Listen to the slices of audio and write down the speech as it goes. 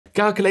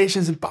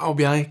Calculations in Power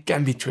BI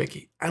can be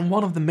tricky, and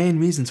one of the main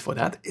reasons for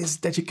that is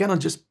that you cannot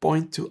just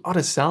point to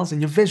other cells in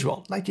your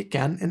visual like you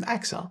can in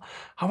Excel.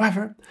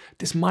 However,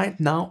 this might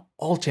now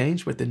all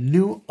change with the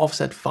new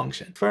offset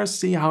function. First,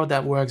 see how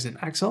that works in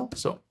Excel.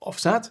 So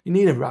offset, you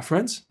need a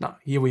reference. Now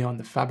here we are on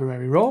the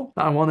February row.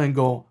 Now I want to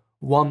go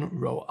one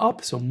row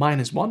up, so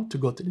 -1 to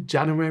go to the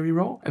January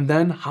row. And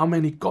then how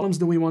many columns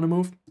do we want to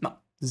move? No,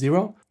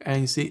 0.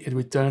 And you see it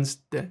returns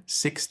the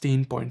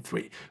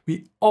 16.3.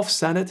 We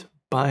offset it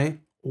by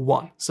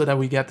 1 so that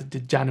we get the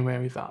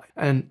January value.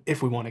 And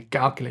if we want to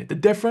calculate the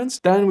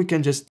difference, then we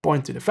can just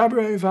point to the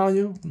February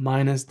value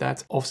minus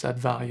that offset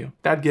value.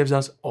 That gives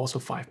us also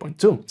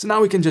 5.2. So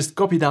now we can just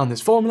copy down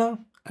this formula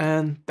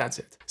and that's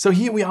it. So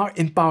here we are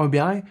in Power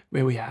BI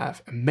where we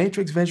have a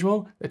matrix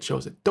visual that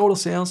shows the total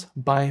sales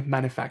by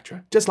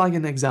manufacturer, just like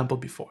in the example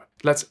before.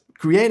 Let's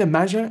create a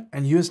measure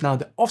and use now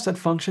the offset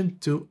function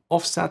to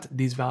offset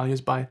these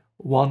values by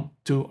 1,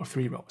 2, or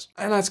 3 rows.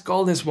 And let's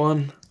call this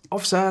one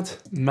offset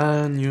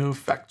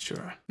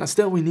manufacturer. Now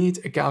still we need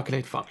a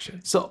calculate function.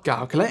 So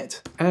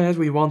calculate, and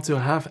we want to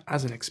have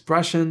as an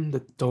expression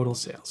the total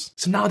sales.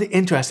 So now the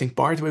interesting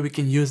part where we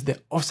can use the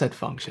offset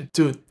function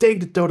to take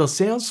the total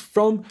sales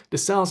from the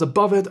cells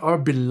above it or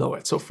below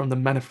it. So from the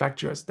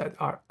manufacturers that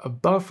are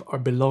above or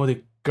below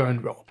the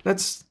current row.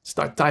 Let's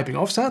start typing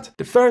offset.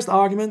 The first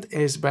argument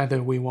is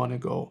whether we want to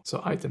go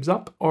so items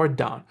up or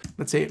down.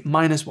 Let's say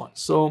 -1.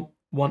 So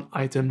one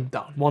item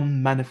down,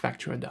 one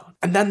manufacturer down.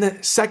 And then the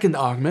second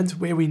argument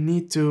where we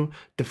need to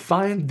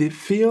define the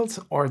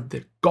field or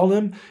the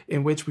column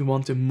in which we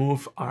want to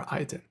move our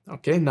item.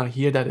 Okay, now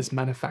here that is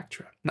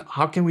manufacturer. Now,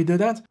 how can we do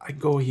that? I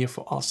go here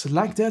for all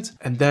selected,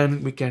 and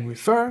then we can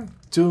refer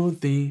to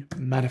the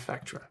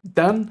manufacturer.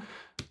 Then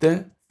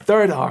the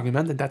third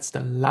argument, and that's the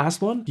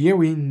last one, here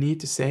we need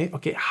to say,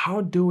 okay, how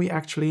do we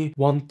actually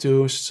want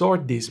to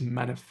sort these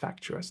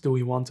manufacturers? Do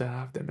we want to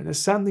have them in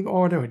ascending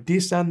order or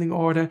descending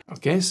order?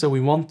 Okay, so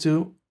we want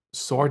to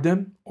sort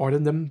them, order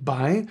them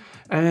by,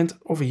 and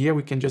over here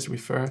we can just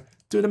refer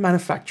to the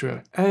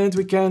manufacturer, and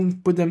we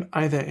can put them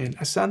either in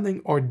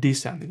ascending or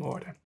descending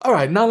order. All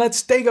right, now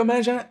let's take our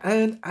measure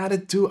and add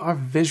it to our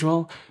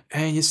visual.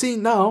 And you see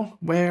now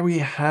where we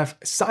have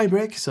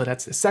Cybrick, so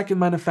that's the second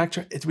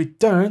manufacturer, it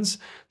returns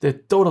the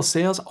total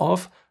sales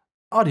of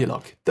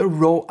Audiolog, the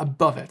row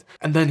above it.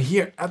 And then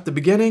here at the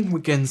beginning,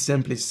 we can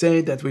simply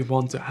say that we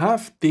want to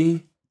have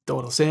the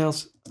total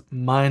sales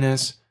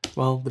minus,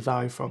 well, the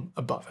value from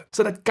above it.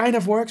 So that kind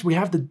of works. We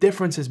have the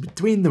differences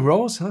between the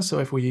rows. So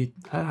if we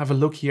have a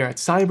look here at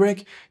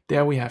Cybrick,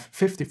 there we have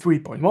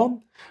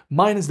 53.1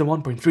 minus the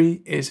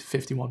 1.3 is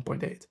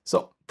 51.8.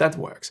 So that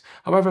works.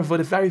 However, for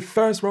the very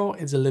first row,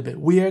 it's a little bit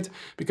weird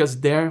because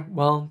there,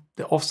 well,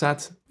 the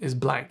offset is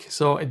blank.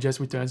 So it just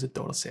returns the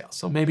total sales.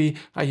 So maybe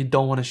you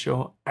don't want to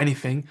show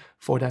anything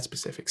for that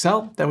specific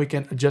cell. Then we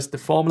can adjust the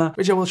formula,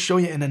 which I will show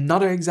you in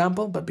another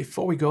example. But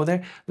before we go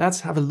there,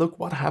 let's have a look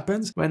what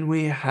happens when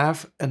we have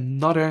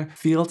another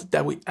field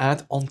that we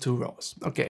add on 2 rows. Okay,